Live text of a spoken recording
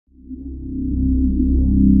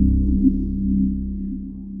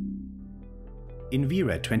In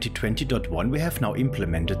VRED 2020.1 we have now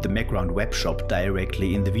implemented the Maground Webshop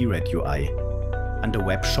directly in the VRED UI. Under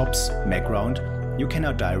Webshops, Maground, you can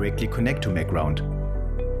now directly connect to Maground.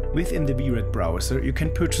 Within the VRED browser you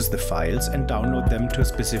can purchase the files and download them to a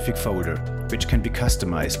specific folder, which can be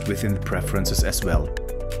customized within the preferences as well.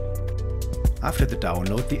 After the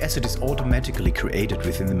download, the asset is automatically created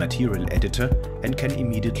within the material editor and can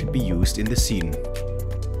immediately be used in the scene.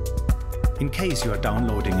 In case you are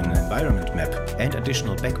downloading an environment map and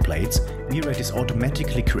additional backplates, VRED is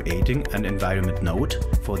automatically creating an environment node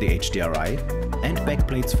for the HDRI and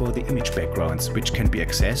backplates for the image backgrounds, which can be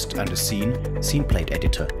accessed under Scene Plate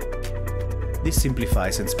Editor. This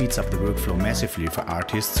simplifies and speeds up the workflow massively for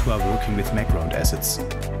artists who are working with Maground assets.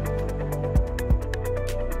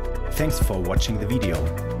 Thanks for watching the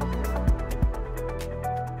video.